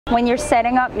When you're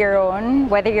setting up your own,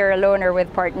 whether you're alone or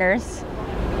with partners,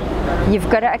 you've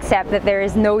got to accept that there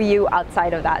is no you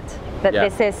outside of that. That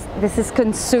this is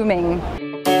consuming.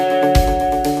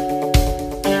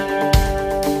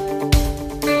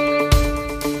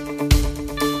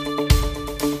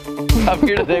 I'm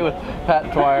here today with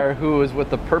Pat Dwyer, who is with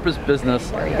the Purpose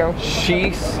Business. There you go.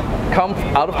 She's come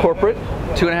out of corporate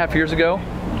 2.5 years ago,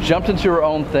 jumped into her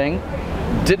own thing,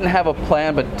 didn't have a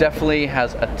plan, but definitely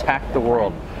has attacked the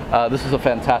world. This is a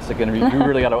fantastic interview. You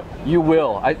really gotta, you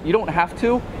will. You don't have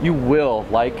to, you will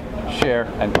like, share,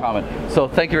 and comment. So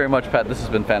thank you very much, Pat. This has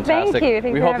been fantastic. Thank you.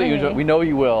 Thanks we for hope that you having enjoy. me. We know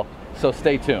you will, so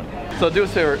stay tuned. So do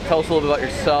us a favor, tell us a little bit about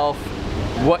yourself,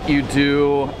 what you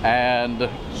do, and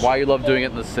why you love doing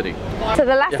it in the city. So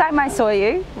the last time I saw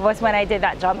you was when I did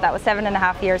that jump. That was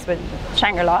 7.5 years with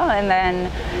Shangri-La, and then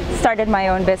started my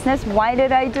own business. Why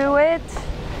did I do it?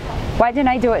 Why didn't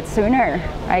I do it sooner,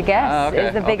 I guess,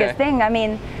 is the biggest thing. I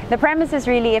mean, the premise is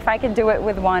really, if I could do it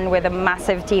with a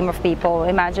massive team of people,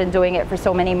 imagine doing it for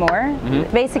so many more.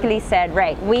 Basically said,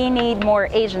 right, we need more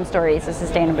Asian stories of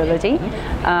sustainability,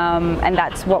 and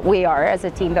that's what we are as a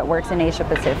team that works in Asia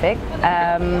Pacific.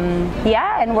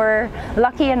 Yeah, and we're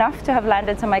lucky enough to have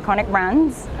landed some iconic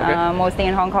brands, mostly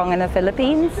in Hong Kong and the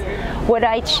Philippines. Would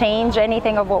I change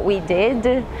anything of what we did?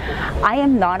 I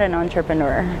am not an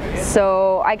entrepreneur.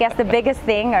 So I guess the biggest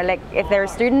thing, or like if there are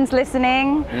students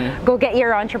listening, go get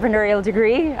your entrepreneurial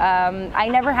degree. I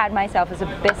never had myself as a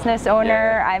business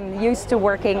owner. I'm used to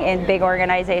working in big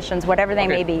organizations, whatever they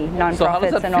may be, nonprofits so how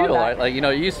does that and all feel? that. Like, you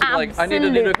know, you used to be like, I need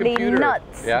to do a computer.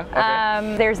 Nuts.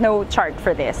 Yeah? There's no chart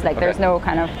for this. Like there's no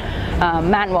kind of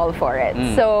manual for it.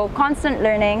 So constant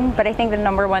learning, but I think the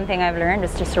number one thing I've learned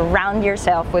is to surround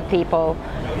yourself with people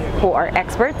who are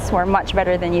experts, who are much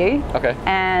better than you.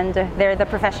 And they're the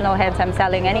professional heads I'm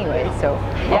selling anyway, so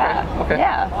yeah.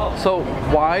 Yeah. So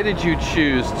why did you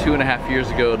choose 2.5 years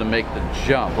ago to make the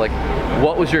jump? Like,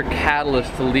 what was your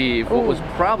catalyst to leave what was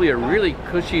probably a really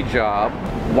cushy job?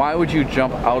 Why would you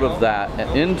jump out of that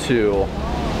and into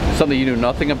something you knew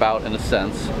nothing about, in a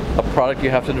sense, a product you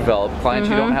have to develop, clients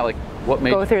you don't have? Like, what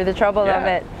made go through the trouble of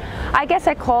it? I guess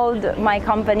I called my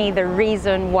company the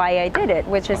reason why I did it,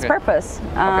 which is purpose.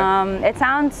 It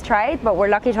sounds trite, but we're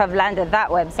lucky to have landed that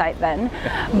website then.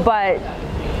 But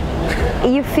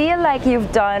you feel like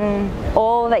you've done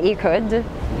all that you could.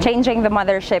 Changing the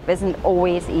mothership isn't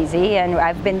always easy, and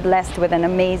I've been blessed with an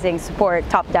amazing support,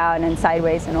 top down and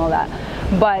sideways and all that.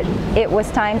 But it was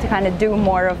time to kind of do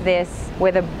more of this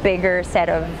with a bigger set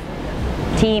of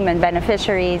team and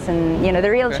beneficiaries, and you know,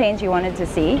 the real change you wanted to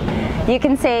see. You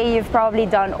can say you've probably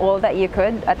done all that you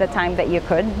could at the time that you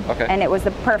could, and it was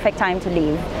the perfect time to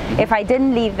leave. If I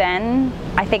didn't leave then,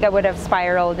 I think I would have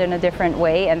spiraled in a different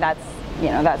way, and that's, you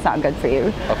know, that's not good for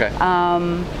you.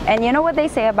 And you know what they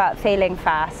say about failing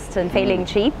fast and failing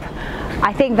cheap?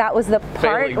 I think that was the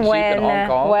part when,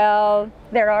 well,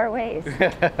 there are ways.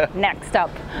 Next up.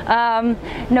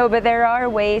 No, but there are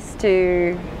ways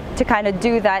to kind of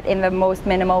do that in the most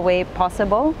minimal way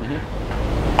possible.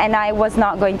 And I was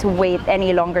not going to wait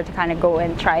any longer to kind of go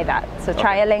and try that. So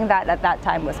trialing that at that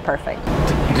time was perfect.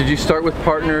 Did you start with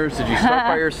partners? Did you start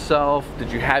by yourself?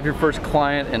 Did you have your first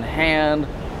client in hand?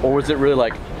 Or was it really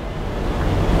like,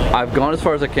 I've gone as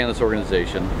far as I can in this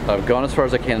organization, I've gone as far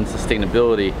as I can in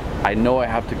sustainability, I know I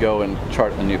have to go and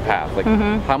chart a new path. Like,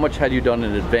 how much had you done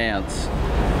in advance?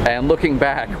 And looking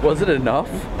back, was it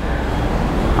enough?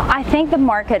 I think the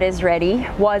market is ready,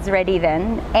 was ready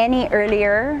then. Any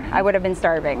earlier, I would have been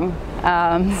starving.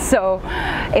 So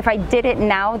if I did it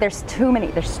now, there's too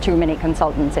many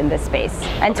consultants in this space,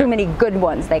 and too many good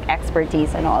ones, like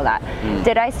expertise and all that.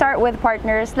 Did I start with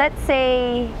partners? Let's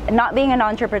say, not being an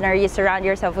entrepreneur, you surround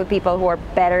yourself with people who are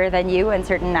better than you in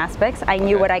certain aspects. I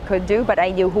knew what I could do, but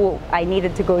I knew who I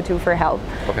needed to go to for help.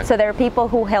 So there are people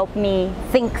who helped me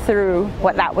think through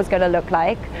what that was going to look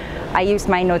like. I used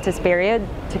my notice period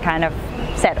to kind of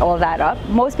set all that up.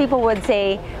 Most people would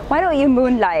say, why don't you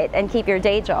moonlight and keep your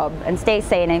day job and stay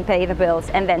sane and pay the bills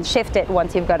and then shift it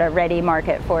once you've got a ready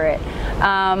market for it.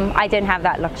 I didn't have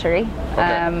that luxury.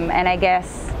 And I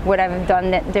guess would I have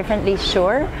done it differently?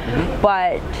 Sure.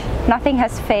 But nothing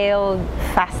has failed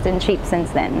fast and cheap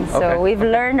since then. So we've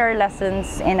learned our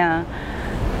lessons in a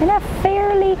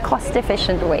fairly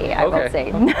cost-efficient way, I will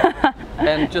say.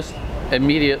 And just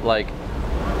immediate, like,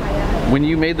 when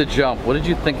you made the jump, what did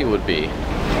you think it would be?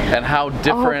 And how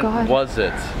different was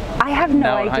it? I have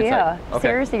no idea.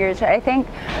 Seriously, I think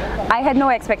I had no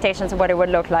expectations of what it would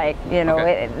look like. You know,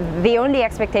 the only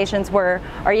expectations were: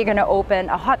 are you going to open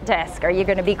a hot desk? Are you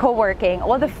going to be co-working?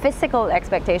 All the physical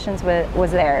expectations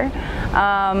was there.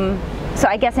 So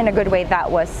I guess in a good way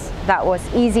that was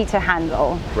easy to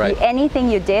handle. Right. Anything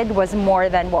you did was more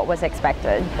than what was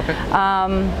expected. Okay.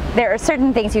 There are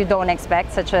certain things you don't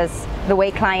expect, such as the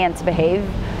way clients behave,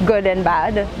 good and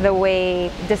bad, the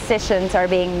way decisions are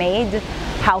being made,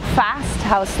 how fast,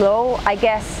 how slow. I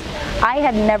guess I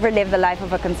had never lived the life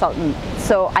of a consultant,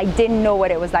 so I didn't know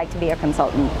what it was like to be a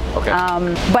consultant. Okay.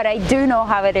 But I do know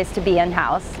how it is to be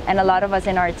in-house, and a lot of us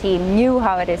in our team knew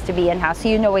how it is to be in-house. So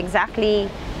you know exactly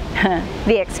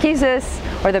the excuses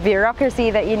or the bureaucracy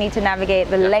that you need to navigate,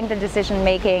 the length of decision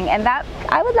making, and that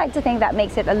I would like to think that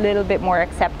makes it a little bit more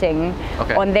accepting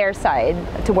on their side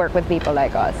to work with people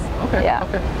like us. Okay. Yeah.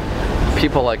 Okay.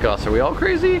 People like us, are we all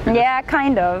crazy? Yeah,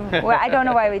 kind of. Well, I don't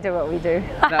know why we do what we do.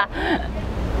 Now,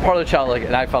 part of the challenge, like,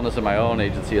 and I found this in my own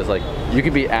agency, is like you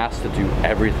can be asked to do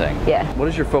everything. Yeah. What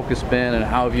has your focus been, and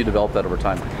how have you developed that over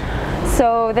time?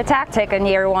 So the tactic in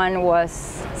year one was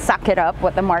suck it up,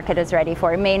 what the market is ready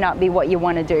for. It may not be what you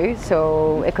want to do,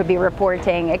 so it could be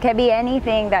reporting, it could be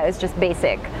anything that is just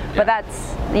basic, but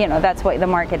that's, you know, that's what the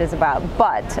market is about.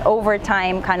 But over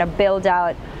time, kind of build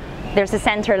out. There's a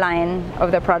center line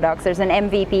of the products. There's an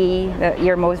MVP,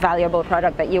 your most valuable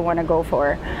product that you want to go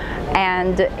for.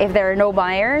 And if there are no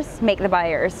buyers, make the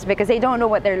buyers, because they don't know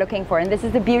what they're looking for. And this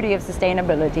is the beauty of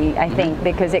sustainability, I think,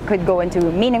 because it could go into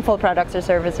meaningful products or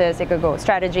services. It could go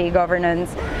strategy,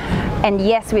 governance. And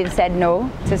yes, we've said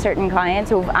no to certain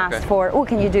clients who've asked for, oh,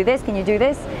 can you do this? Can you do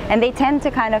this? And they tend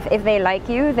to kind of, if they like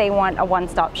you, they want a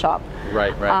one-stop shop.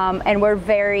 Right, right. And we're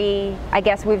very, I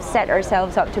guess we've set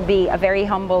ourselves up to be a very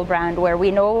humble brand where we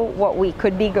know what we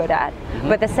could be good at.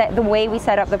 But the way we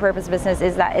set up the Purpose business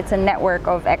is that it's a network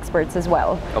of experts as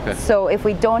well. Okay. So if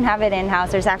we don't have it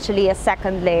in-house, there's actually a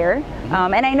second layer.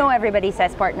 And I know everybody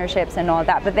says partnerships and all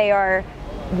that, but they are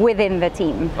within the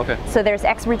team. Okay. So there's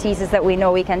expertises that we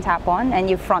know we can tap on, and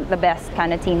you front the best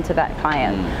kind of team to that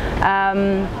client.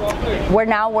 We're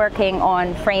now working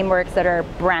on frameworks that are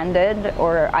branded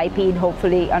or IP'd,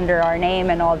 hopefully under our name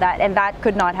and all that, and that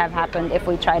could not have happened if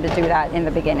we tried to do that in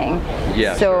the beginning.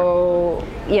 Yeah, so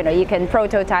you know, you can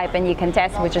prototype and you can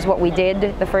test, which is what we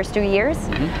did the first 2 years,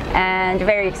 and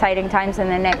very exciting times in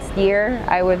the next year.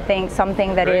 I would think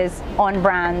something that is on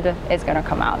brand is going to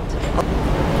come out.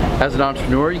 As an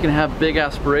entrepreneur, you can have big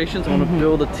aspirations. I want to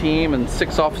build a team and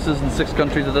 6 offices in 6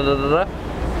 countries,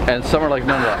 and some are like,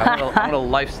 no, I want a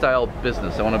lifestyle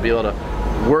business. I want to be able to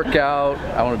work out.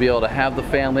 I want to be able to have the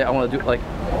family. I want to do, like,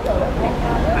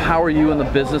 how are you in the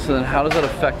business, and then how does that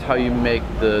affect how you make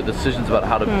the decisions about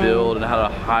how to build and how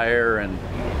to hire and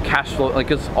cash flow? Like,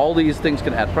 because all these things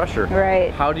can add pressure.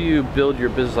 Right. How do you build your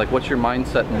business? Like, what's your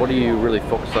mindset, and what are you really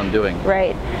focused on doing?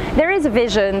 Right. There is a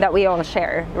vision that we all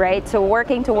share, right? So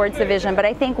working towards the vision, but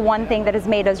I think one thing that has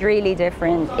made us really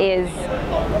different is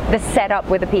the setup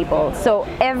with the people. So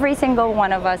every single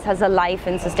one of us has a life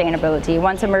in sustainability.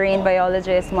 One's a marine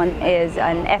biologist, one is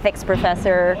an ethics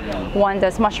professor, one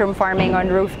does mushroom farming on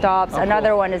rooftops,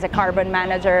 another one is a carbon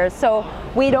manager. So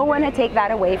we don't want to take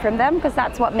that away from them, because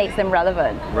that's what makes them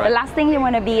relevant. Right. The last thing you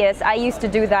want to be is, I used to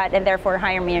do that and therefore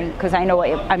hire me because I know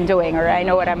what I'm doing, or I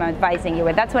know what I'm advising you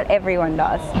with. That's what everyone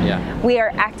does. Yeah. We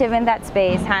are active in that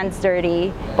space, hands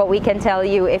dirty, but we can tell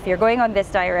you if you're going on this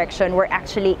direction, we're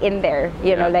actually in there.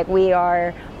 You know, like we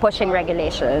are pushing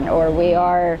regulation, or we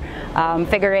are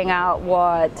figuring out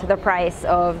what the price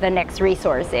of the next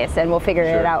resource is, and we'll figure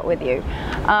it out with you.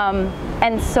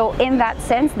 And so in that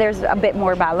sense, there's a bit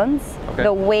more balance. Okay.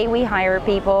 The way we hire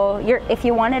people, if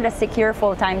you wanted a secure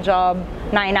full-time job,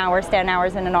 9 hours, 10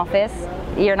 hours in an office,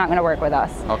 you're not going to work with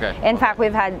us. Okay. In fact,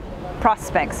 we've had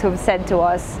prospects who've said to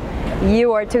us,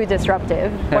 you are too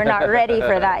disruptive. We're not ready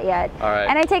for that yet. All right.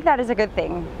 And I take that as a good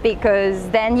thing, because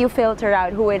then you filter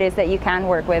out who it is that you can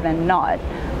work with and not.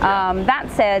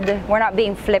 That said, we're not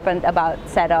being flippant about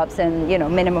setups and, you know,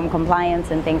 minimum compliance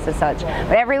and things as such.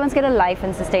 But everyone's got a life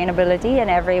in sustainability,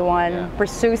 and everyone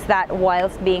pursues that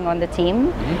whilst being on the team.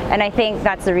 And I think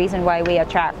that's the reason why we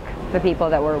attract the people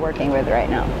that we're working with right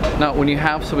now. Now, when you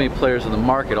have so many players in the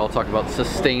market all talk about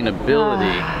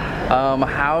sustainability,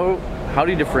 how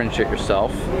do you differentiate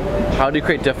yourself? How do you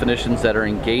create definitions that are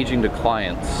engaging to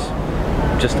clients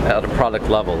just at a product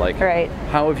level? Like,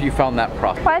 how have you found that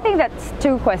process? Well, I think that's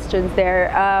 2 questions there.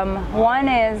 One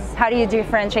is, how do you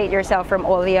differentiate yourself from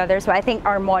all the others? Well, I think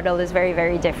our model is very,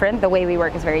 very different. The way we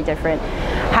work is very different.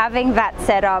 Having that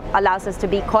set up allows us to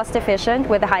be cost efficient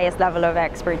with the highest level of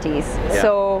expertise.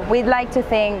 So we'd like to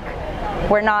think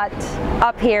we're not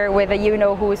up here with a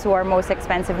you-know-who's who are most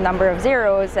expensive number of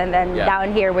zeros, and then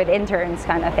down here with interns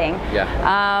kind of thing.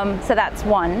 So that's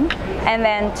one. And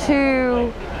then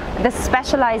 2, the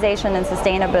specialization in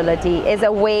sustainability is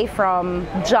away from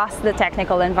just the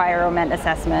technical environment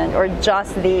assessment or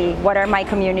just the what are my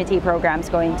community programs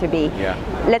going to be. Yeah.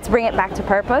 Let's bring it back to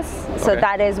purpose. So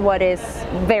that is what is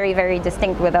very, very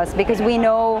distinct with us, because we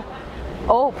know,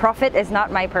 oh, profit is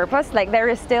not my purpose. Like, there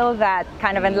is still that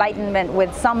kind of enlightenment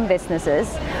with some businesses,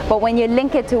 but when you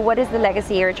link it to what is the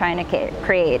legacy you're trying to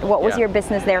create, what was your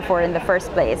business there for in the first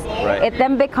place, it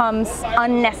then becomes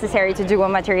unnecessary to do a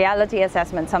materiality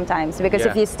assessment sometimes, because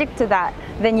if you stick to that,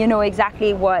 then you know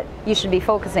exactly what you should be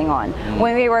focusing on.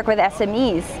 When we work with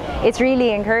SMEs, it's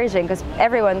really encouraging, because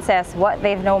everyone says, what,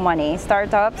 they have no money.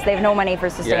 Startups, they have no money for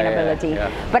sustainability.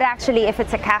 But actually, if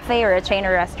it's a cafe or a chain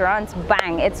of restaurants,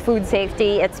 bang, it's food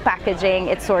safety, it's packaging,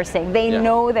 it's sourcing. They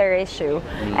know their issue.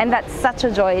 And that's such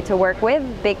a joy to work with,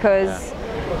 because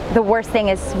the worst thing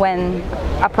is when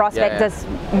a prospect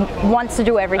wants to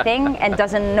do everything and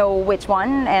doesn't know which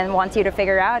one and wants you to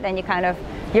figure out, and you kind of,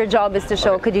 your job is to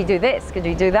show, could you do this, could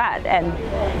you do that, and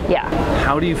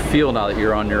How do you feel now that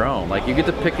you're on your own? Like, you get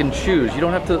to pick and choose. You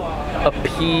don't have to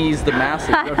appease the masses.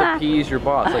 You don't have to appease your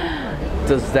boss. Like,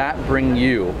 does that bring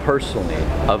you personally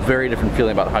a very different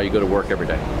feeling about how you go to work every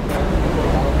day?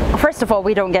 First of all,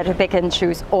 we don't get to pick and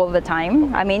choose all the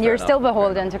time. I mean, you're still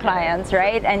beholden to clients,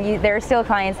 right? And there are still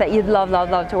clients that you'd love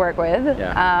to work with,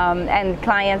 and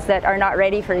clients that are not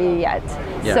ready for you yet.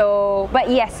 So, but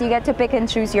yes, you get to pick and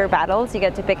choose your battles. You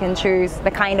get to pick and choose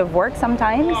the kind of work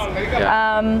sometimes.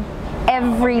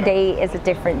 Every day is a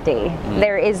different day.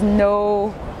 There is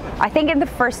no, I think in the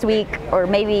first week, or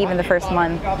maybe even the first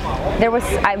month,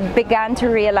 I began to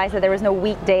realize that there was no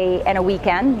weekday and a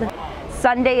weekend.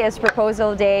 Sunday is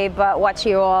proposal day, but watch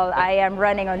you all, I am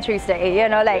running on Tuesday, you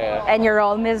know, like, and you're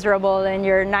all miserable in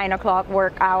your 9 o'clock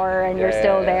work hour and you're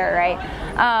still there, right?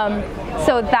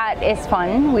 So that is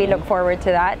fun. We look forward to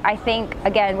that. I think,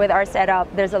 again, with our setup,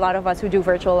 there's a lot of us who do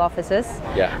virtual offices.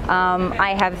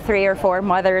 I have 3 or 4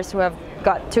 mothers who have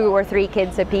got 2 or 3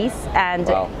 kids apiece, and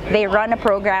they run a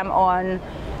program on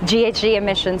GHG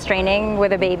emissions training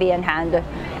with a baby in hand,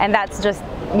 and that's just,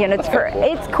 you know,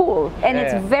 it's cool, and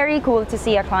it's very cool to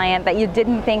see a client that you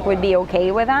didn't think would be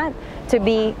okay with that to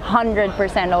be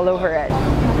 100% all over it.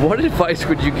 What advice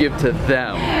would you give to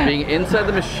them, being inside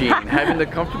the machine, having the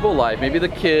comfortable life, maybe the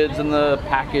kids and the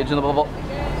package and the blah blah blah?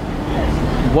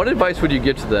 What advice would you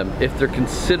give to them if they're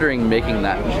considering making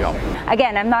that jump?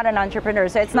 Again, I'm not an entrepreneur,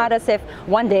 so it's not as if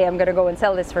one day I'm going to go and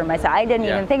sell this for myself. I didn't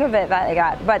even think of it like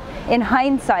that. But in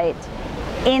hindsight,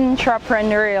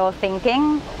 intrapreneurial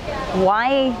thinking,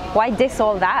 why diss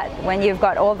all that when you've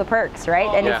got all the perks, right?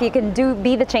 And if you can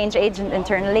be the change agent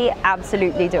internally,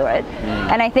 absolutely do it.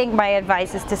 And I think my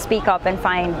advice is to speak up and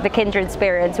find the kindred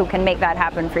spirits who can make that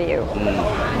happen for you.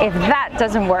 If that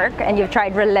doesn't work, and you've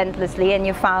tried relentlessly and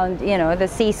you found, you know, the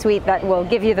C-suite that will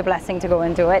give you the blessing to go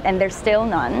and do it, and there's still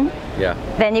none,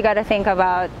 then you got to think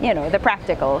about, you know, the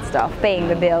practical stuff, paying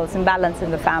the bills and balancing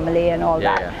the family and all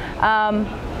that.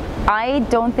 I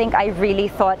don't think I really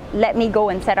thought, let me go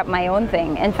and set up my own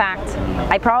thing. In fact,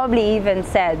 I probably even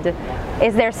said,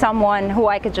 is there someone who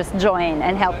I could just join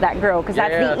and help that grow? Because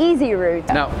that's the easy route.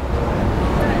 Now,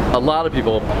 a lot of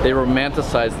people, they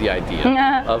romanticize the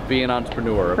idea of being an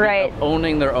entrepreneur, of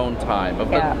owning their own time.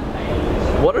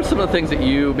 What are some of the things that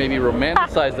you maybe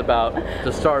romanticized about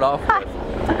to start off with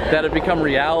that have become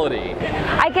reality?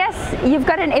 I guess you've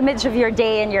got an image of your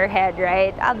day in your head,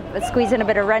 right? I'll squeeze in a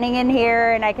bit of running in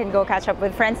here and I can go catch up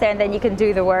with friends there, and then you can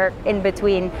do the work in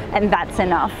between, and that's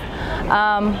enough.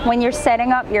 When you're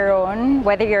setting up your own,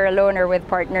 whether you're alone or with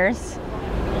partners,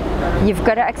 you've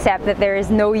got to accept that there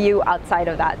is no you outside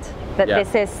of that. That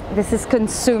this is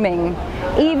consuming.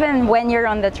 Even when you're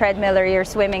on the treadmill or you're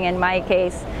swimming, in my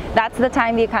case, that's the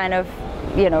time you kind of,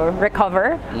 you know,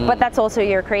 recover, but that's also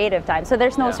your creative time. So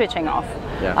there's no switching off,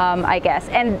 I guess.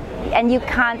 And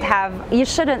you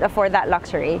shouldn't afford that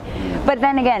luxury. But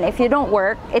then again, if you don't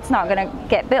work, it's not going to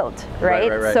get built,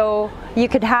 right? So you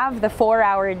could have the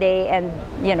 4-hour day and,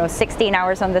 you know, 16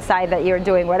 hours on the side that you're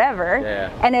doing whatever,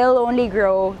 and it'll only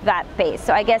grow that pace.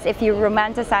 So I guess if you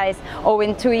romanticize, oh,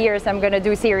 in 2 years I'm going to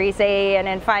do Series A, and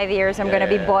in 5 years I'm going to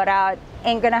be bought out,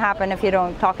 ain't gonna happen if you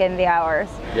don't talk in the hours.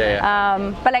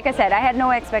 But like I said, I had no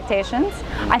expectations.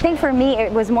 I think for me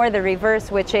it was more the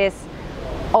reverse, which is,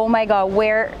 oh my God,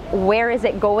 where is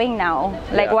it going now?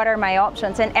 Like, what are my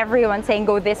options? And everyone's saying,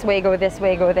 go this way, go this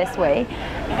way, go this way.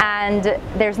 And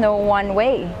there's no one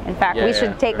way. In fact, we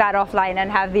should take that offline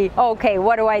and have the, okay,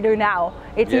 what do I do now?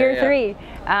 It's year 3.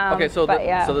 Okay, so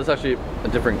so that's actually a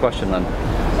different question then.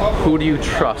 who do you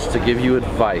trust to give you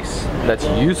advice that's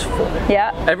useful?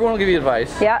 Yeah. Everyone will give you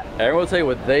advice. Yeah. Everyone will say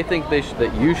what they think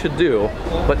that you should do,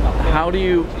 but how do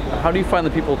you find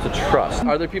the people to trust?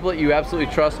 Are there people that you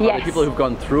absolutely trust? Yes. Are there people who've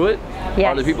gone through it? Yes.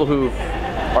 Are there people who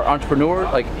are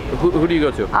entrepreneurs? Like, who do you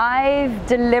go to? I've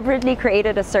deliberately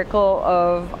created a circle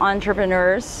of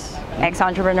entrepreneurs,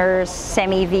 ex-entrepreneurs,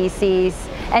 semi-VCs,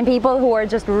 and people who are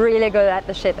just really good at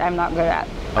the shit I'm not good at.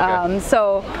 Okay.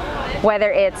 So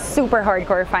whether it's super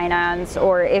hardcore finance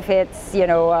or if it's, you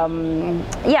know,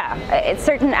 it's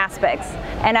certain aspects.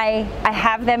 And I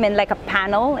have them in like a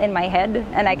panel in my head,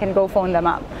 and I can go phone them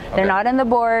up. Okay. They're not on the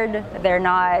board, they're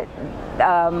not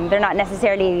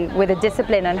necessarily with a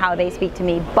discipline on how they speak to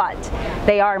me, but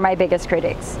they are my biggest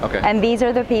critics. Okay. And these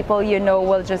are the people, you know,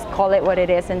 will just call it what it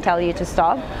is and tell you to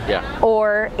stop. Yeah.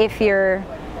 Or if you're,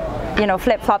 you know,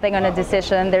 flip-flopping on a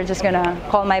decision, they're just gonna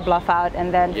call my bluff out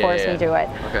and then force me to do it.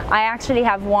 Okay. I actually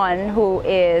have one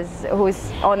who's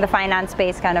on the finance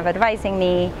space kind of advising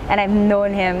me, and I've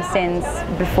known him since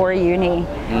before uni.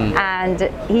 And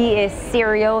he is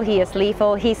serial, he is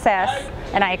lethal. He says,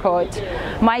 and I quote,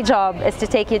 "My job is to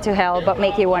take you to hell but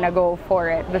make you want to go for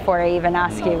it before I even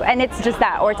ask you." And it's just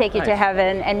that, or take you to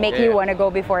heaven and make you want to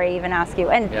go before I even ask you.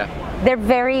 And they're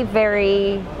very,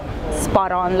 very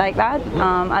spot on like that.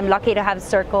 I'm lucky to have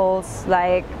circles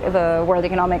like the World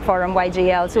Economic Forum,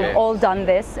 YGL, who've all done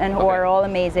this and who are all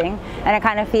amazing. And I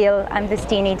kind of feel I'm this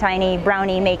teeny tiny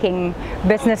brownie making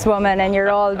businesswoman, and you're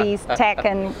all these tech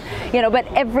and, you know, but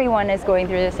everyone is going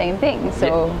through the same thing.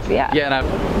 So yeah. Yeah,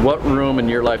 and what room in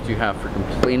your life do you have for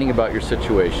complaining about your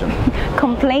situation?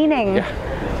 Complaining?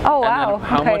 Yeah. Oh wow.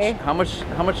 And how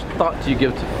much thought do you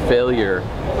give to failure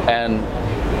and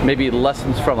maybe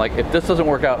lessons from, like, if this doesn't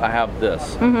work out, I have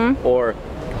this, or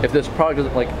if this product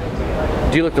doesn't, like,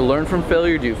 do you look to learn from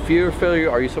failure? Do you fear failure?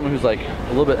 Are you someone who's like a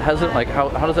little bit hesitant? Like, how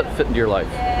does that fit into your life?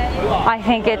 I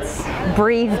think it's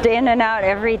breathed in and out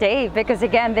every day, because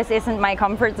again, this isn't my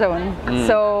comfort zone.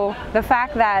 So the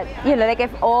fact that, you know, like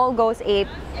if all goes ape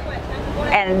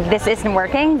and this isn't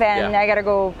working, then I gotta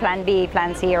go plan B,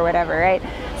 plan C, or whatever, right?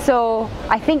 So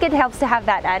I think it helps to have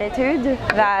that attitude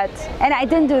that, and I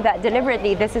didn't do that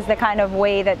deliberately, this is the kind of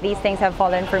way that these things have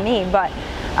fallen for me, but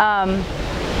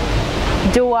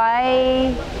do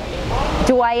I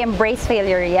embrace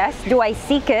failure? Yes. Do I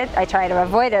seek it? I try to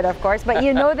avoid it, of course, but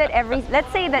you know that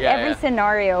let's say that every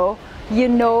scenario, you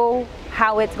know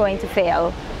how it's going to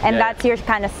fail, and that's your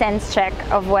kind of sense check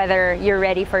of whether you're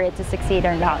ready for it to succeed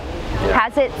or not.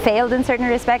 Has it failed in certain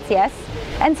respects? Yes.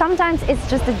 And sometimes it's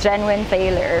just a genuine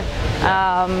failure.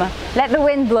 Let the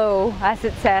wind blow, as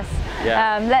it says.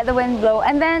 Let the wind blow,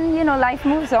 and then, you know, life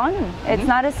moves on. It's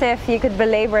not as if you could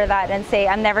belabor that and say,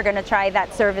 I'm never going to try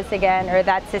that service again or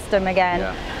that system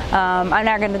again. I'm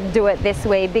not going to do it this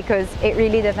way, because it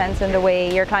really depends on the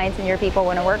way your clients and your people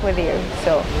want to work with you.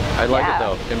 So I like it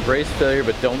though. Embrace failure,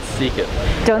 but don't seek it.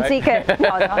 Don't seek it.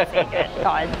 No, don't seek it.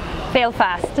 God. Fail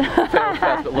fast. Fail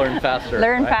fast, but learn faster.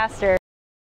 Learn faster.